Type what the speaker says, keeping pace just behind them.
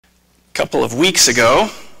A couple of weeks ago,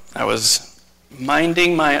 I was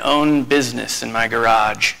minding my own business in my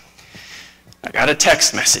garage. I got a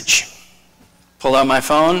text message. Pulled out my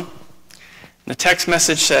phone, and the text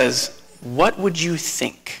message says, "What would you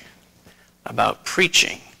think about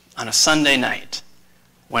preaching on a Sunday night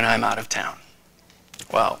when I'm out of town?"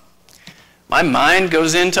 Well, my mind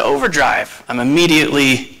goes into overdrive. I'm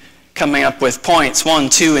immediately coming up with points 1,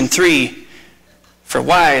 2, and 3 for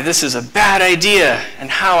why this is a bad idea and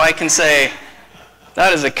how I can say,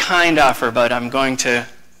 that is a kind offer, but I'm going to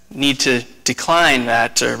need to decline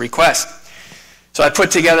that request. So I put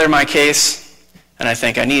together my case, and I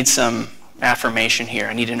think I need some affirmation here.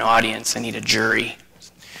 I need an audience. I need a jury.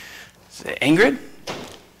 Say, Ingrid,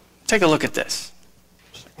 take a look at this.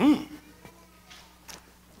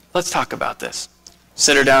 Let's talk about this.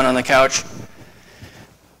 Sit her down on the couch.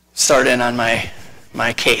 Start in on my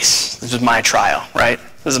case. This was my trial, right?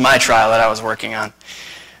 This is my trial that I was working on.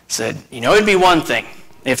 Said, it'd be one thing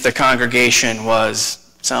if the congregation was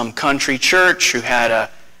some country church who had a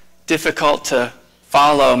difficult to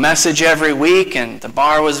follow message every week and the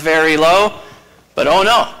bar was very low. But oh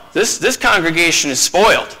no, this congregation is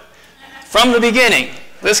spoiled. From the beginning,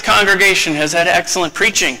 this congregation has had excellent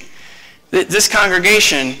preaching. This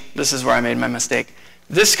congregation, this is where I made my mistake,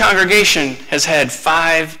 this congregation has had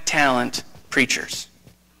 5 talent preachers.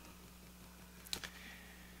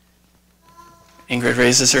 Ingrid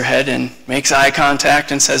raises her head and makes eye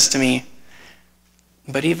contact and says to me,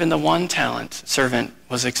 "But even the 1 talent servant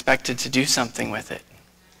was expected to do something with it."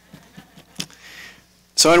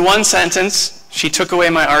 So in one sentence, she took away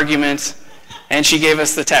my argument and she gave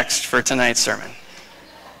us the text for tonight's sermon.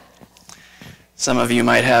 Some of you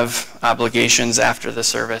might have obligations after the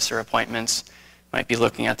service or appointments, might be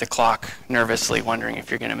looking at the clock nervously, wondering if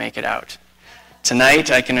you're going to make it out. Tonight,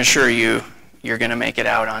 I can assure you, you're going to make it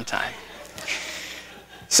out on time.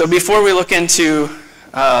 So before we look into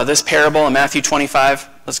this parable in Matthew 25,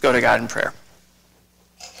 let's go to God in prayer.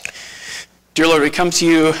 Dear Lord, we come to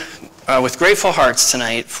you with grateful hearts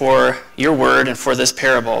tonight for your word and for this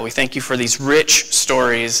parable. We thank you for these rich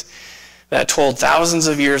stories that told thousands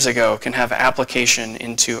of years ago can have application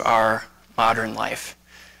into our modern life.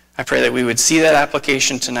 I pray that we would see that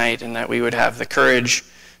application tonight and that we would have the courage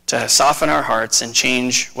to soften our hearts and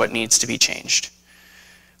change what needs to be changed.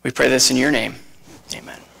 We pray this in your name.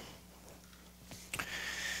 Amen.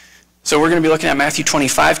 So we're going to be looking at Matthew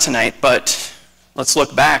 25 tonight, but let's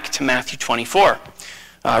look back to Matthew 24.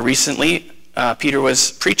 Recently, Peter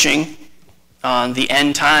was preaching on the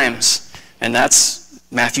end times, and that's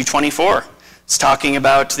Matthew 24. It's talking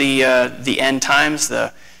about the end times,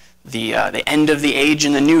 the end of the age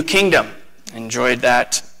in the new kingdom. Enjoyed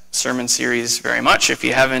that sermon series very much. If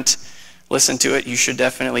you haven't listened to it, you should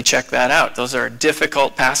definitely check that out. Those are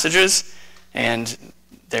difficult passages, and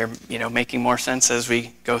they're making more sense as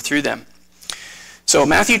we go through them. So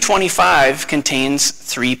Matthew 25 contains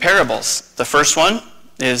 3 parables. The first one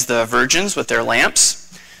is the virgins with their lamps.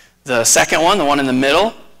 The second one, the one in the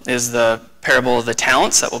middle, is the parable of the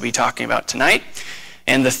talents that we'll be talking about tonight.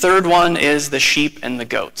 And the third one is the sheep and the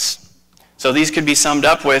goats. So these could be summed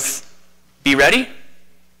up with, be ready,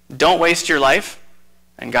 don't waste your life,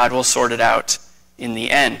 and God will sort it out in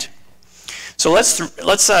the end. So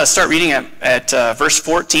let's start reading at verse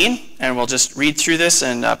 14, and we'll just read through this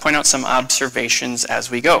and point out some observations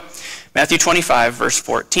as we go. Matthew 25, verse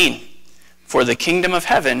 14. "For the kingdom of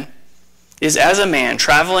heaven is as a man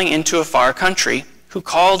traveling into a far country, who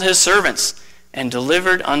called his servants and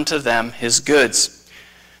delivered unto them his goods."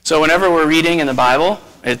 So whenever we're reading in the Bible,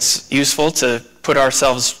 it's useful to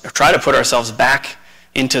try to put ourselves back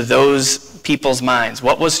into those people's minds.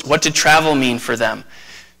 What did travel mean for them?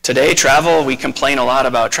 Today, travel, we complain a lot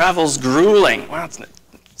about travel's grueling. Well,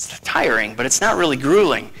 it's tiring, but it's not really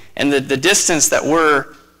grueling. And the distance that we're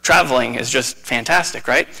traveling is just fantastic,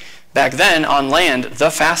 right? Back then, on land, the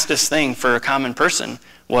fastest thing for a common person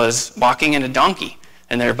was walking in a donkey,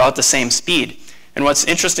 and they're about the same speed. And what's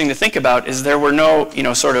interesting to think about is there were no,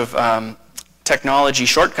 technology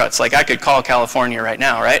shortcuts. Like I could call California right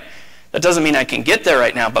now, right? That doesn't mean I can get there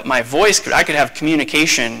right now, but my voice, I could have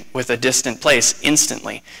communication with a distant place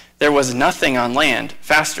instantly. There was nothing on land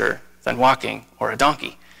faster than walking or a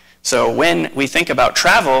donkey. So when we think about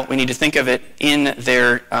travel, we need to think of it in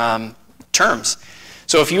their terms.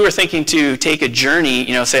 So if you were thinking to take a journey,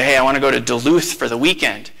 say, hey, I want to go to Duluth for the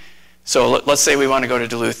weekend. So let's say we want to go to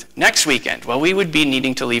Duluth next weekend. Well, we would be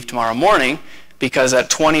needing to leave tomorrow morning because at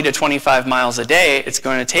 20 to 25 miles a day, it's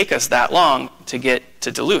going to take us that long to get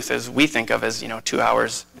to Duluth, as we think of as 2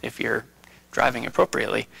 hours if you're driving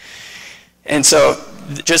appropriately. And so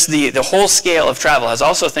just the whole scale of travel is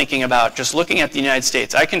also thinking about just looking at the United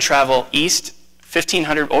States. I can travel east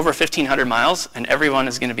over 1,500 miles, and everyone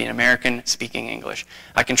is going to be an American speaking English.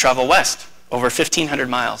 I can travel west over 1,500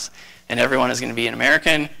 miles, and everyone is going to be an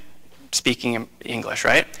American speaking English,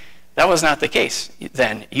 right? That was not the case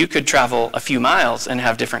then. You could travel a few miles and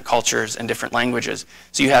have different cultures and different languages.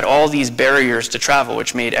 So you had all these barriers to travel,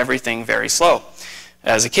 which made everything very slow.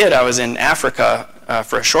 As a kid, I was in Africa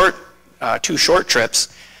for two short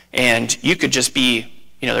trips, and you could just be,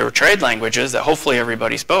 there were trade languages that hopefully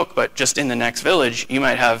everybody spoke, but just in the next village, you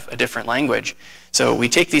might have a different language. So we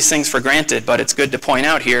take these things for granted, but it's good to point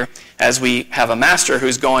out here as we have a master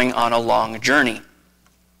who's going on a long journey.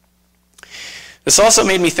 This also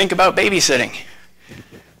made me think about babysitting.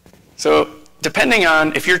 So depending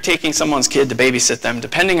on, if you're taking someone's kid to babysit them,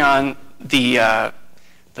 depending on the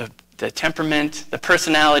temperament, the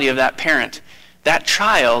personality of that parent, that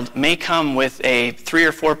child may come with a 3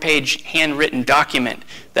 or 4 page handwritten document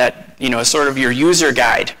that is sort of your user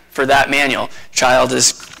guide for that manual. Child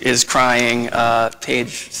is crying. Page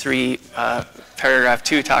 3, paragraph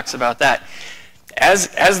 2 talks about that.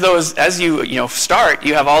 As you start,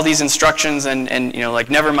 you have all these instructions and like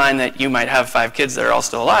never mind that you might have 5 kids that are all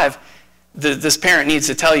still alive. This parent needs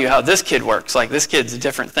to tell you how this kid works. Like this kid's a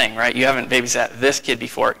different thing, right? You haven't babysat this kid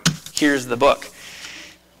before. Here's the book.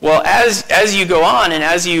 Well, as you go on and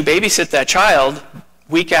as you babysit that child,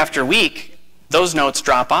 week after week, those notes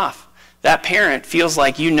drop off. That parent feels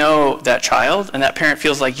like you know that child, and that parent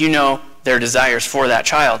feels like you know their desires for that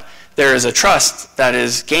child. There is a trust that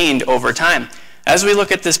is gained over time. As we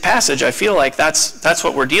look at this passage, I feel like that's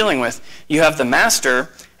what we're dealing with. You have the master,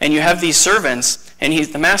 and you have these servants, and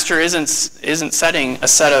the master isn't setting a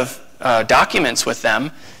set of documents with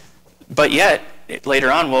them, but yet,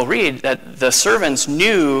 later on we'll read that the servants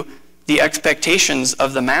knew the expectations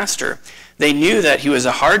of the master. They knew that he was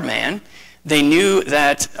a hard man. They knew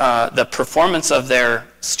that the performance of their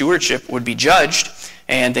stewardship would be judged,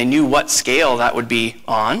 and they knew what scale that would be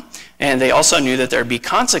on. And they also knew that there would be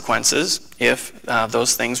consequences if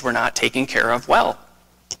those things were not taken care of well.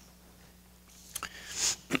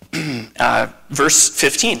 Verse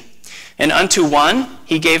 15. And unto one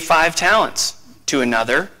he gave 5 talents, to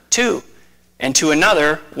another 2, and to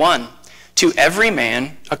another 1, to every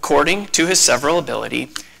man according to his several ability,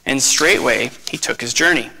 and straightway he took his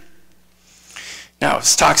journey. Now,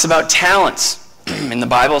 this talks about talents. In the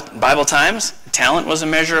Bible times, talent was a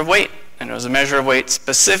measure of weight, and it was a measure of weight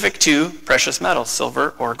specific to precious metals,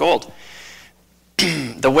 silver or gold.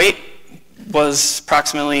 The weight was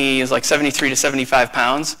approximately like 73 to 75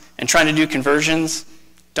 pounds, and trying to do conversions,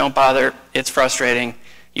 don't bother, it's frustrating.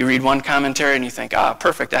 You read one commentary and you think,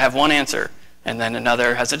 perfect, I have one answer. And then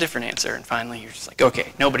another has a different answer. And finally, you're just like,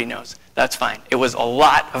 okay, nobody knows. That's fine. It was a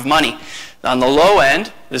lot of money. On the low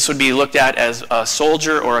end, this would be looked at as a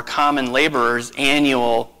soldier or a common laborer's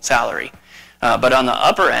annual salary. But on the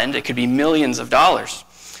upper end, it could be millions of dollars.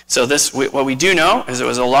 So what we do know is it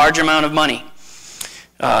was a large amount of money.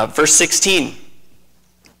 Verse 16.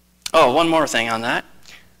 Oh, one more thing on that.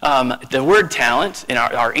 The word talent, in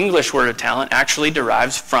our English word of talent, actually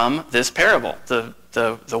derives from this parable.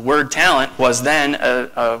 The word talent was then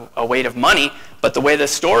a weight of money, but the way the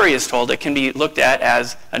story is told, it can be looked at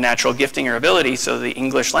as a natural gifting or ability, so the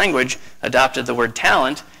English language adopted the word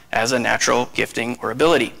talent as a natural gifting or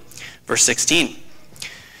ability. Verse 16.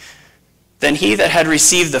 Then he that had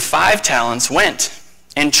received the 5 talents went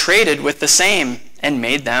and traded with the same, and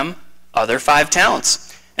made them other 5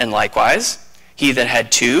 talents. And likewise, he that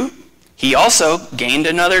had 2, he also gained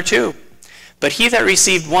another 2. But he that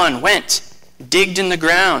received 1 went, digged in the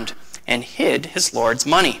ground, and hid his Lord's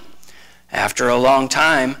money. After a long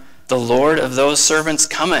time, the Lord of those servants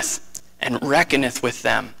cometh, and reckoneth with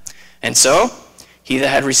them. And so, he that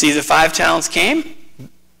had received the 5 talents came,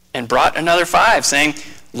 and brought another 5, saying,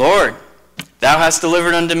 Lord, thou hast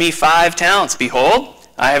delivered unto me 5 talents. Behold,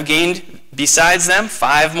 I have gained besides them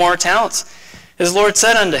 5 more talents. His Lord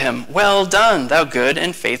said unto him, Well done, thou good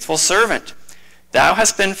and faithful servant. Thou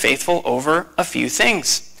hast been faithful over a few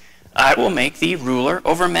things. I will make thee ruler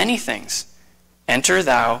over many things. Enter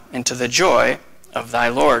thou into the joy of thy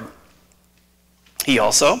Lord. He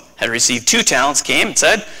also had received 2 talents, came and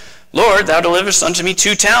said, Lord, thou deliverest unto me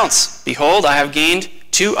 2 talents. Behold, I have gained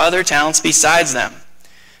 2 other talents besides them.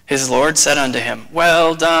 His Lord said unto him,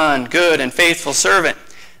 Well done, good and faithful servant.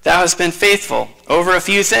 Thou hast been faithful over a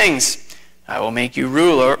few things. I will make you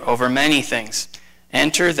ruler over many things.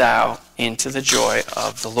 Enter thou into the joy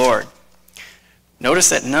of the Lord. Notice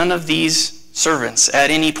that none of these servants at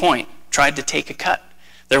any point tried to take a cut.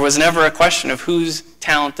 There was never a question of whose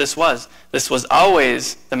talent this was. This was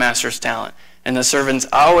always the master's talent. And the servants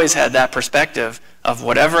always had that perspective of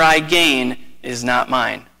whatever I gain is not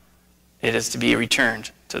mine. It is to be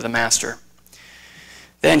returned to the master.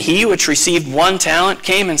 Then he which received 1 talent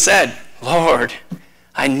came and said, Lord,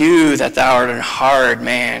 I knew that thou art a hard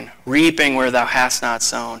man, reaping where thou hast not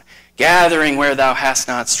sown, gathering where thou hast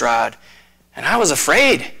not strawed. And I was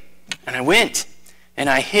afraid, and I went, and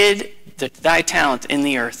I hid thy talent in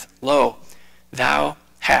the earth. Lo, thou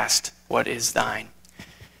hast what is thine.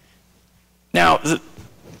 Now,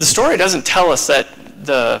 the story doesn't tell us that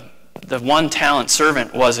the 1 talent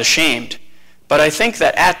servant was ashamed, but I think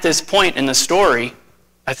that at this point in the story,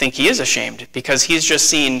 I think he is ashamed because he's just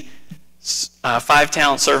seen 5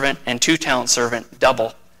 talent servant and 2 talent servant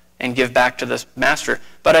double and give back to the master.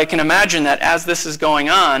 But I can imagine that as this is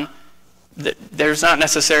going on, there's not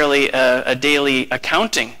necessarily a daily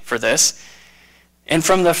accounting for this. And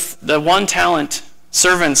from the 1 talent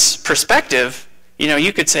servant's perspective,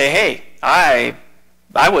 you could say, hey, I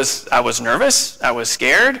was nervous, I was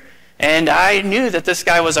scared, and I knew that this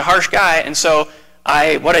guy was a harsh guy, and so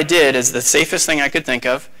what I did is the safest thing I could think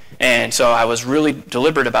of, and so I was really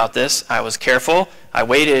deliberate about this. I was careful. I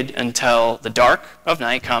waited until the dark of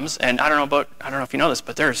night comes, and I don't know if you know this,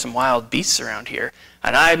 but there are some wild beasts around here,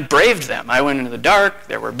 and I braved them. I went into the dark.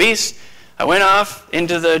 There were beasts. I went off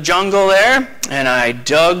into the jungle there, and I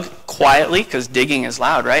dug quietly, because digging is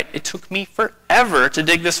loud, right? It took me forever to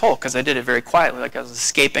dig this hole, because I did it very quietly, like I was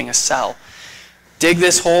escaping a cell. Dig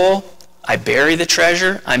this hole. I bury the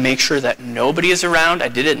treasure. I make sure that nobody is around. I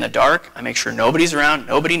did it in the dark. I make sure nobody's around.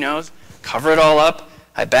 Nobody knows. Cover it all up.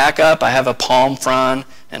 I back up. I have a palm frond,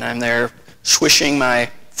 and I'm there swishing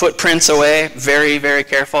my footprints away. Very, very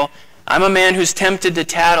careful. I'm a man who's tempted to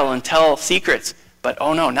tattle and tell secrets. But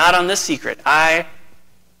oh no, not on this secret. I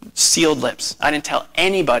sealed lips. I didn't tell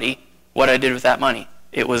anybody what I did with that money.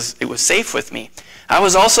 It was safe with me. I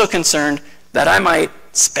was also concerned that I might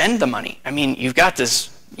spend the money. I mean, you've got this,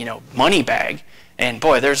 money bag, and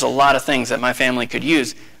boy, there's a lot of things that my family could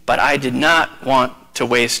use, but I did not want to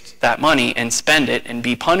waste that money and spend it and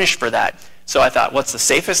be punished for that. So I thought, what's the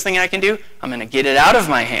safest thing I can do? I'm going to get it out of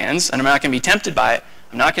my hands, and I'm not going to be tempted by it.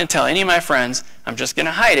 I'm not going to tell any of my friends. I'm just going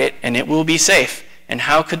to hide it, and it will be safe. And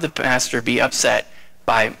how could the master be upset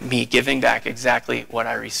by me giving back exactly what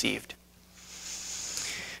I received?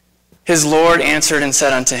 His Lord answered and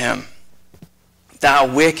said unto him, Thou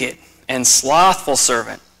wicked and slothful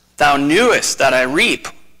servant, thou knewest that I reap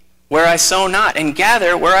where I sow not, and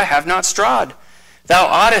gather where I have not strawed. Thou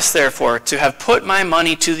oughtest therefore to have put my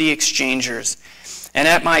money to the exchangers, and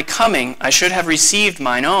at my coming I should have received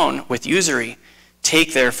mine own with usury.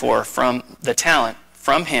 Take therefore from the talent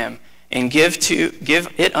from him, and give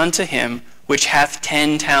it unto him which hath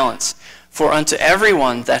 10 talents. For unto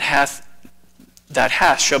everyone that hath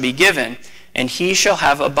shall be given, and he shall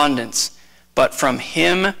have abundance. But from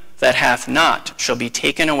him that hath not shall be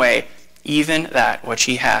taken away even that which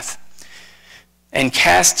he hath. And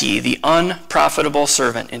cast ye the unprofitable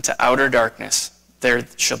servant into outer darkness. There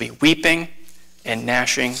shall be weeping and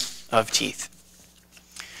gnashing of teeth.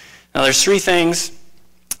 Now there's 3 things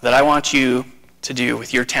that I want you to do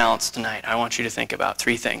with your talents tonight. I want you to think about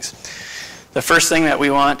 3 things. The first thing that we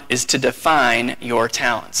want is to define your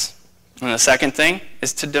talents. And the second thing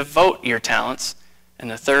is to devote your talents. And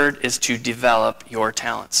the third is to develop your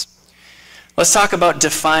talents. Let's talk about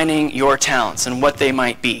defining your talents and what they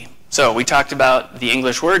might be. So we talked about the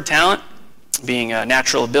English word talent being a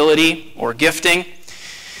natural ability or gifting.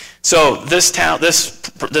 So this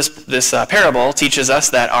parable teaches us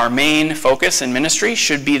that our main focus in ministry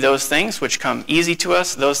should be those things which come easy to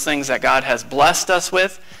us, those things that God has blessed us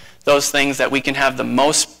with, those things that we can have the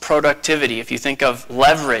most productivity. If you think of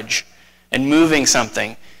leverage and moving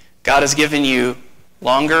something, God has given you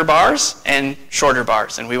longer bars and shorter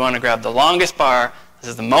bars, and we want to grab the longest bar.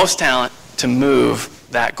 This is the most talent to move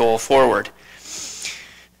that goal forward.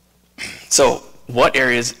 So what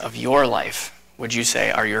areas of your life would you say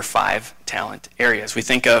are your 5 talent areas? We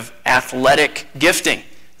think of athletic gifting.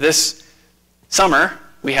 This summer,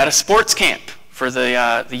 we had a sports camp for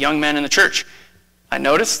the young men in the church. I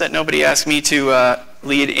noticed that nobody asked me to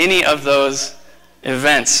lead any of those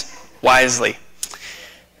events wisely.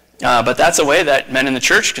 But that's a way that men in the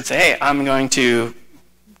church could say, hey, I'm going to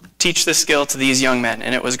teach this skill to these young men.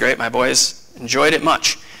 And it was great. My boys enjoyed it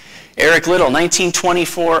much. Eric Little,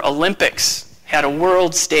 1924 Olympics, had a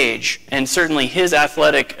world stage, and certainly his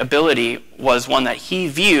athletic ability was one that he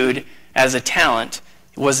viewed as a talent.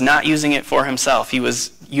 He was not using it for himself. He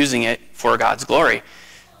was using it for God's glory.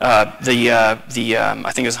 I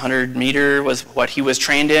think it was 100 meter was what he was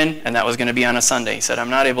trained in, and that was going to be on a Sunday. He said, I'm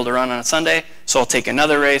not able to run on a Sunday, so I'll take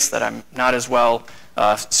another race that I'm not as well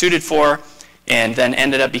suited for, and then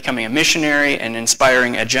ended up becoming a missionary and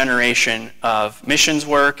inspiring a generation of missions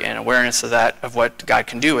work and awareness of that, of what God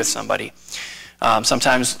can do with somebody.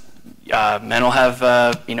 Sometimes men will have,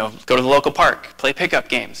 go to the local park, play pickup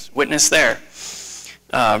games, witness there.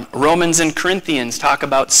 Romans and Corinthians talk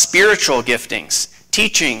about spiritual giftings,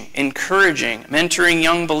 teaching, encouraging, mentoring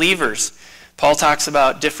young believers. Paul talks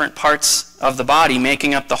about different parts of the body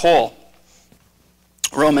making up the whole.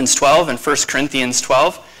 Romans 12 and 1 Corinthians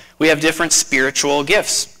 12, we have different spiritual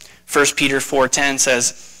gifts. 1 Peter 4:10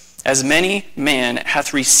 says, as many man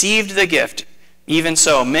hath received the gift, even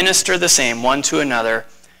so minister the same one to another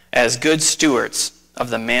as good stewards of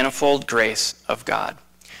the manifold grace of God.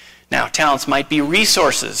 Now, talents might be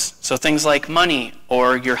resources, so things like money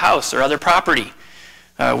or your house or other property.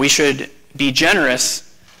 We should be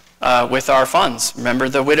generous with our funds. Remember,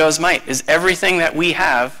 the widow's mite. Is everything that we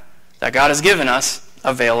have, that God has given us,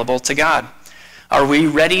 available to God? Are we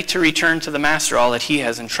ready to return to the Master all that he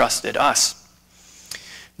has entrusted us?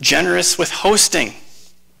 Generous with hosting.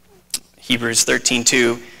 Hebrews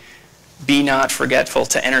 13:2, be not forgetful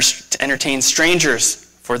to entertain strangers,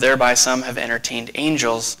 for thereby some have entertained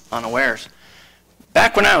angels unawares.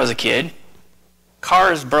 Back when I was a kid,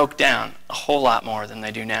 cars broke down a whole lot more than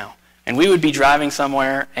they do now. And we would be driving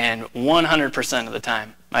somewhere, and 100% of the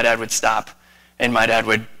time, my dad would stop, and my dad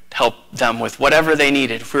would help them with whatever they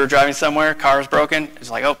needed. If we were driving somewhere, car was broken, it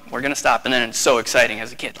was like, oh, we're going to stop. And then it's so exciting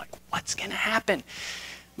as a kid, like, what's going to happen?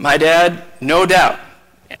 My dad, no doubt,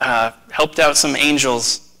 helped out some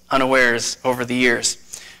angels unawares over the years.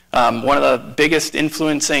 One of the biggest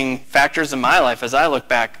influencing factors in my life as I look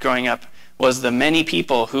back growing up was the many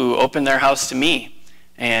people who opened their house to me.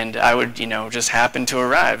 And I would, just happen to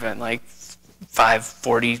arrive at like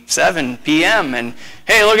 5:47 p.m. And,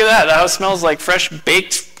 hey, look at that. The house smells like fresh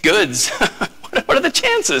baked goods. What are the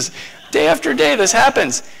chances? Day after day this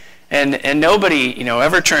happens. And nobody,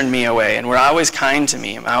 ever turned me away. And were always kind to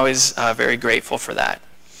me. I'm always very grateful for that.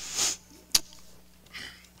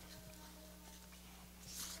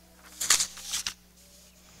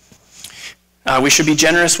 We should be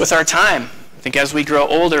generous with our time. I think as we grow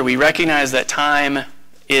older, we recognize that time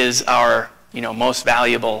is our, most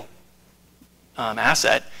valuable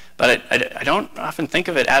asset. But I don't often think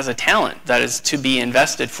of it as a talent that is to be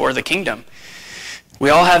invested for the kingdom. We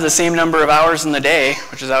all have the same number of hours in the day,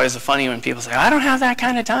 which is always funny when people say, I don't have that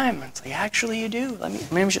kind of time. It's like, actually you do. Let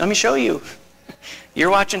me show you. Your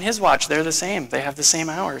watch and his watch, they're the same. They have the same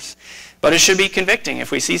hours. But it should be convicting if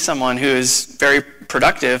we see someone who is very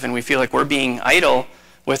productive and we feel like we're being idle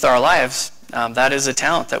with our lives. That is a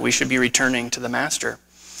talent that we should be returning to the Master.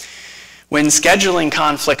 When scheduling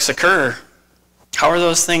conflicts occur, how are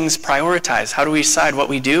those things prioritized? How do we decide what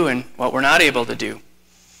we do and what we're not able to do?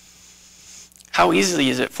 How easy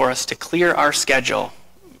is it for us to clear our schedule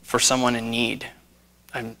for someone in need?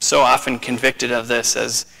 I'm so often convicted of this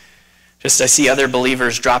as I see other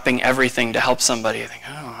believers dropping everything to help somebody. I think,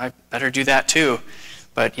 oh, I better do that too.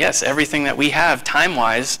 But yes, everything that we have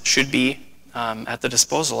time-wise should be at the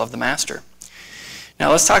disposal of the Master.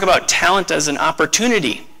 Now let's talk about talent as an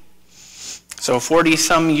opportunity. So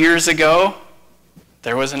 40-some years ago,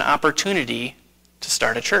 there was an opportunity to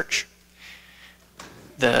start a church.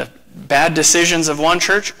 The bad decisions of one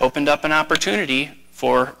church opened up an opportunity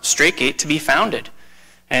for Straight Gate to be founded.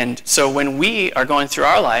 And so when we are going through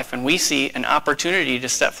our life and we see an opportunity to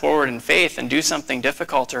step forward in faith and do something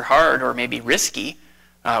difficult or hard or maybe risky,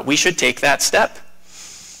 we should take that step.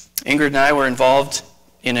 Ingrid and I were involved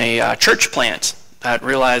in a church plant that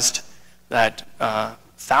realized that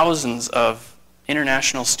thousands of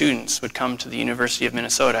international students would come to the University of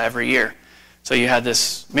Minnesota every year. So you had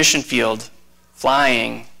this mission field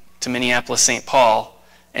flying to Minneapolis-St. Paul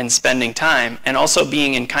and spending time, and also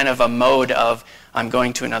being in kind of a mode of, I'm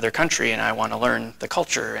going to another country and I want to learn the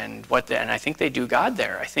culture and and I think they do God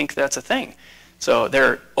there. I think that's a thing. So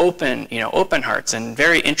they're open hearts and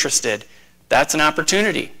very interested. That's an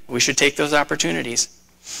opportunity. We should take those opportunities.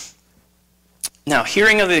 Now,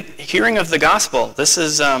 hearing of the gospel. This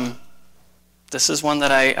is one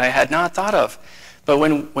that I had not thought of. But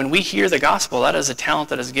when we hear the gospel, that is a talent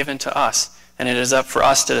that is given to us, and it is up for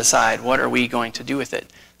us to decide what are we going to do with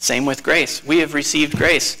it. Same with grace. We have received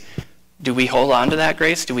grace. Do we hold on to that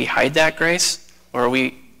grace? Do we hide that grace? Or are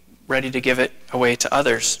we ready to give it away to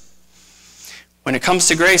others? When it comes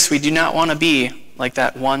to grace, we do not want to be like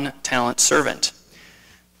that one-talent servant.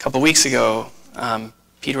 A couple weeks ago,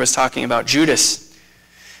 Peter was talking about Judas.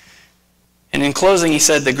 And in closing, he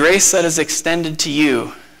said, the grace that is extended to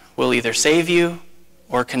you will either save you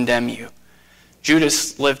or condemn you.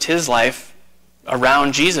 Judas lived his life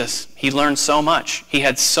around Jesus. He learned so much. He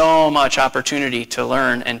had so much opportunity to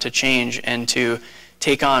learn and to change and to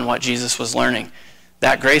take on what Jesus was learning.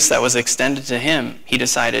 That grace that was extended to him, he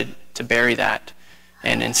decided to bury that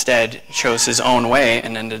and instead chose his own way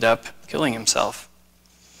and ended up killing himself.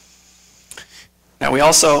 Now, we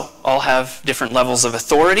also all have different levels of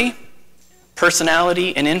authority,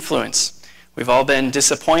 personality, and influence. We've all been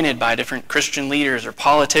disappointed by different Christian leaders or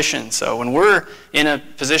politicians. So when we're in a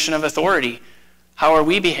position of authority, how are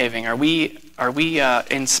we behaving? Are we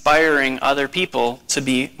inspiring other people to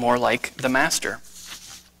be more like the master?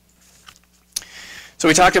 So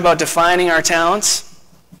we talked about defining our talents.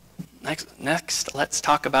 Next, let's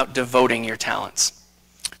talk about devoting your talents.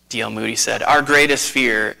 D.L. Moody said, "Our greatest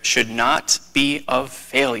fear should not be of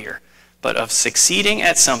failure, but of succeeding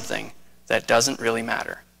at something that doesn't really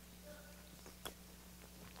matter."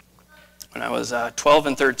 When I was 12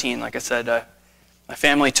 and 13, like I said, my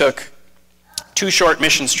family took 2 short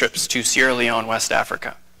mission trips to Sierra Leone, West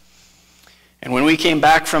Africa. And when we came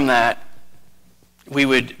back from that, we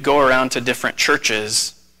would go around to different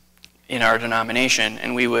churches in our denomination,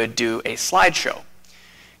 and we would do a slideshow.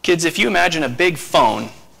 Kids, if you imagine a big phone,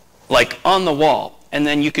 like on the wall, and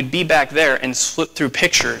then you could be back there and flip through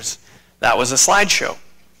pictures, that was a slideshow.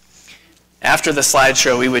 After the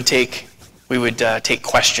slideshow, we would take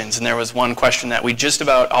questions, and there was one question that we just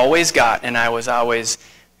about always got, and I was always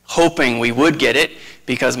hoping we would get it,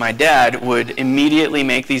 because my dad would immediately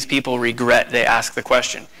make these people regret they asked the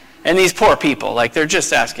question. And these poor people, like, they're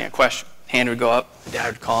just asking a question. Hand would go up, dad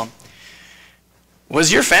would call them.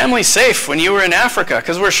 "Was your family safe when you were in Africa?"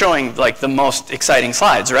 Because we're showing, like, the most exciting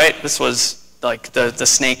slides, right? This was, like, the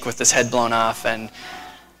snake with his head blown off and,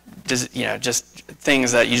 just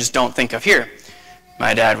things that you just don't think of here.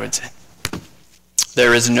 My dad would say,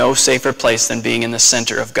 "There is no safer place than being in the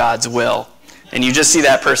center of God's will." And you just see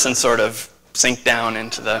that person sort of sink down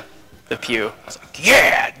into the pew. I was like,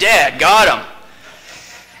 "Yeah, Dad, got him."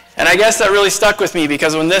 And I guess that really stuck with me,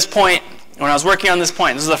 because when I was working on this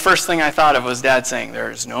point, this is the first thing I thought of, was Dad saying,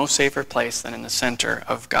 "There is no safer place than in the center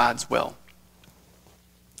of God's will."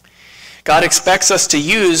 God expects us to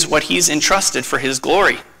use what he's entrusted for his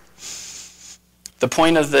glory. The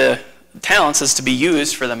point of the talents is to be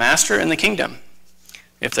used for the master and the kingdom.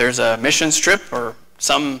 If there's a missions trip or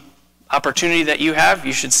some opportunity that you have,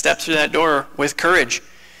 you should step through that door with courage.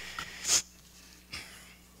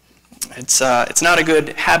 It's not a good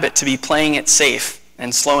habit to be playing it safe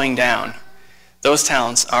and slowing down. Those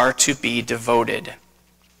talents are to be devoted.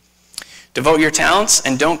 Devote your talents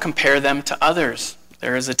and don't compare them to others.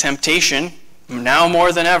 There is a temptation, now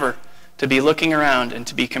more than ever, to be looking around and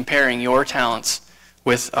to be comparing your talents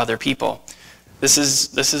with other people. This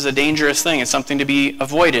is a dangerous thing. It's something to be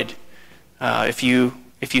avoided. If you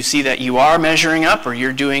see that you are measuring up, or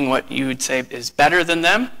you're doing what you would say is better than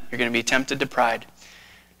them, you're going to be tempted to pride.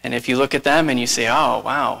 And if you look at them and you say, "Oh,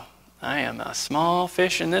 wow, I am a small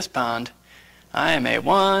fish in this pond. I am a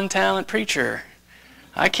one-talent preacher.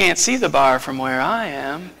 I can't see the bar from where I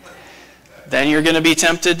am," then you're going to be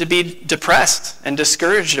tempted to be depressed and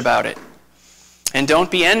discouraged about it. And don't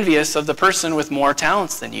be envious of the person with more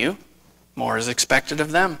talents than you. More is expected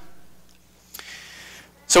of them.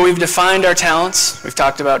 So we've defined our talents. We've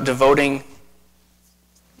talked about devoting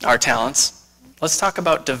our talents. Let's talk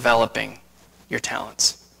about developing your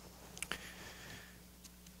talents.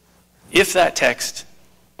 If that text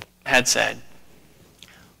had said,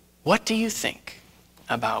 "What do you think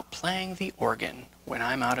about playing the organ when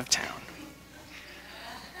I'm out of town?"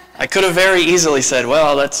 I could have very easily said,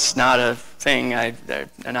 "Well, that's not a thing. I'm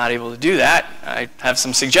not able to do that. I have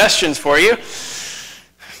some suggestions for you."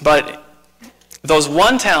 But those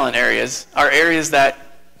one-talent areas are areas that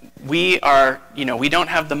we don't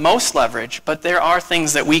have the most leverage, but there are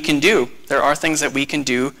things that we can do. There are things that we can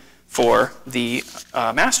do for the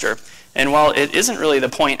master. And while it isn't really the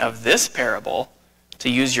point of this parable to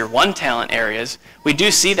use your one-talent areas, we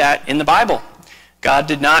do see that in the Bible. God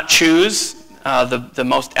did not choose the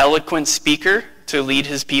most eloquent speaker to lead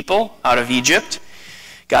his people out of Egypt.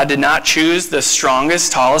 God did not choose the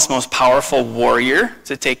strongest, tallest, most powerful warrior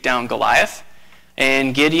to take down Goliath.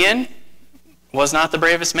 And Gideon was not the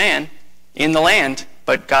bravest man in the land,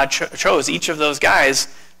 but God chose each of those guys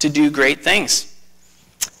to do great things.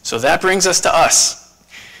 So that brings us to us.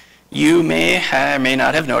 You may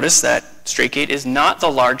not have noticed that Straight Gate is not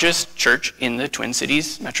the largest church in the Twin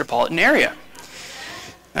Cities metropolitan area.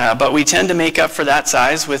 But we tend to make up for that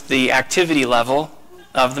size with the activity level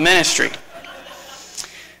of the ministry.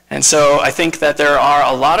 And so I think that there are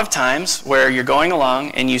a lot of times where you're going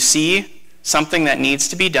along and you see something that needs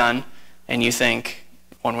to be done, and you think,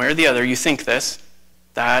 one way or the other, you think this,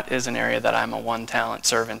 that is an area that I'm a one-talent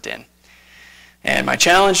servant in. And my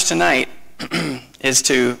challenge tonight is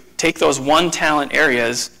to take those one-talent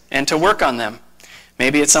areas and to work on them.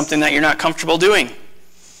 Maybe it's something that you're not comfortable doing.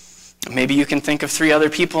 Maybe you can think of 3 other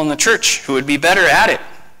people in the church who would be better at it.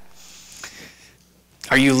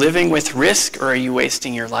 Are you living with risk, or are you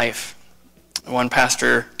wasting your life? One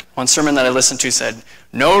sermon that I listened to said,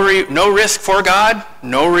 no risk for God,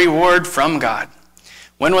 no reward from God.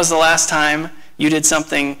 When was the last time you did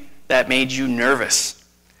something that made you nervous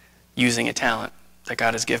using a talent that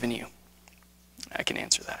God has given you? I can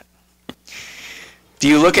answer that. Do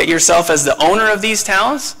you look at yourself as the owner of these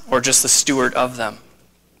talents or just the steward of them?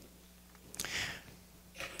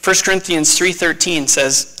 1 Corinthians 3:13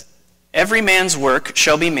 says, every man's work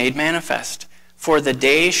shall be made manifest, for the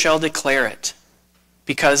day shall declare it,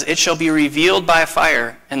 because it shall be revealed by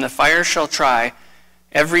fire, and the fire shall try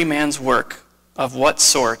every man's work of what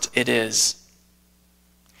sort it is.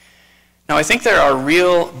 Now, I think there are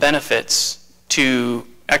real benefits to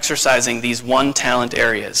exercising these one-talent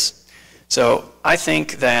areas. So I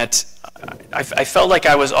think that I felt like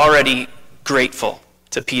I was already grateful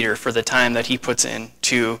to Peter for the time that he puts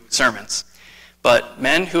into sermons. But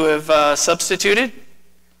men who have substituted,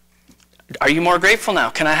 are you more grateful now?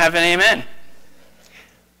 Can I have an amen?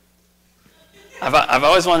 I've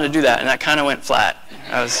always wanted to do that, and that kind of went flat.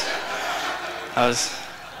 I was.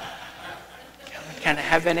 Can I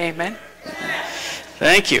have an amen?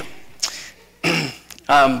 Thank you.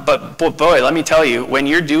 But boy, let me tell you, when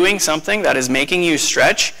you're doing something that is making you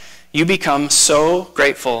stretch, you become so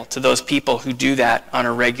grateful to those people who do that on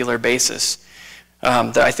a regular basis.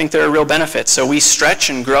 I think there are real benefits. So we stretch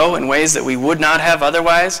and grow in ways that we would not have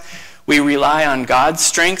otherwise. We rely on God's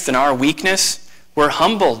strength and our weakness. We're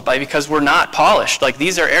humbled because we're not polished. Like,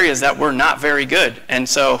 these are areas that we're not very good. And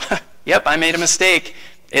so, yep, I made a mistake.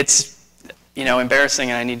 It's, embarrassing,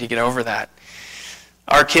 and I need to get over that.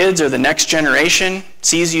 Our kids, or the next generation,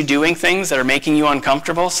 sees you doing things that are making you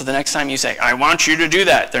uncomfortable. So the next time you say, I want you to do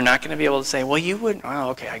that, they're not going to be able to say, well, you wouldn't. Well,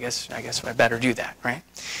 okay, I guess I better do that, right?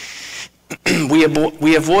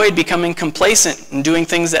 We avoid becoming complacent and doing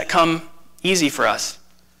things that come easy for us.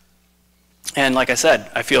 And like I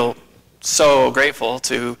said, I feel so grateful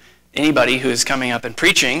to anybody who's coming up and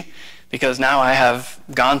preaching, because now I have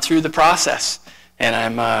gone through the process, and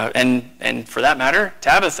I'm and for that matter,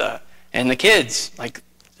 Tabitha and the kids. Like,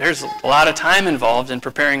 there's a lot of time involved in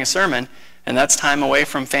preparing a sermon, and that's time away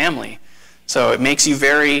from family. So it makes you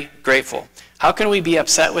very grateful. How can we be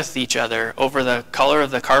upset with each other over the color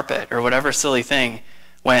of the carpet or whatever silly thing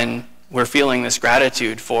when we're feeling this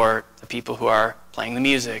gratitude for the people who are playing the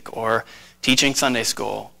music or teaching Sunday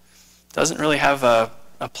school? It doesn't really have a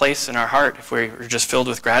place in our heart if we're just filled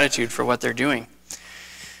with gratitude for what they're doing.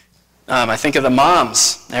 I think of the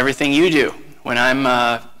moms, everything you do. When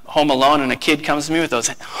I'm home alone and a kid comes to me with those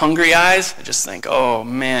hungry eyes, I just think, oh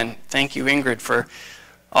man, thank you, Ingrid, for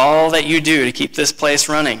all that you do to keep this place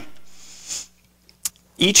running.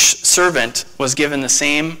 Each servant was given the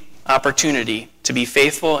same opportunity to be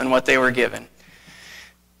faithful in what they were given.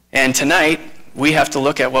 And tonight, we have to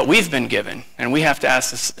look at what we've been given, and we have to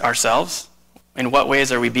ask ourselves, in what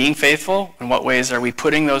ways are we being faithful? In what ways are we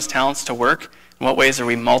putting those talents to work? In what ways are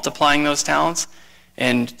we multiplying those talents?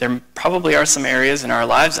 And there probably are some areas in our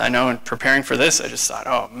lives, I know in preparing for this, I just thought,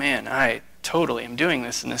 oh man, I totally am doing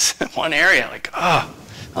this in this one area. Like,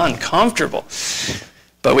 uncomfortable.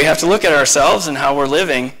 But we have to look at ourselves and how we're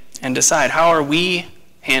living and decide, how are we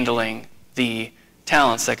handling the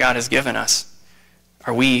talents that God has given us?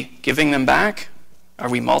 Are we giving them back? Are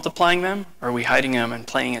we multiplying them? Or are we hiding them and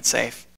playing it safe?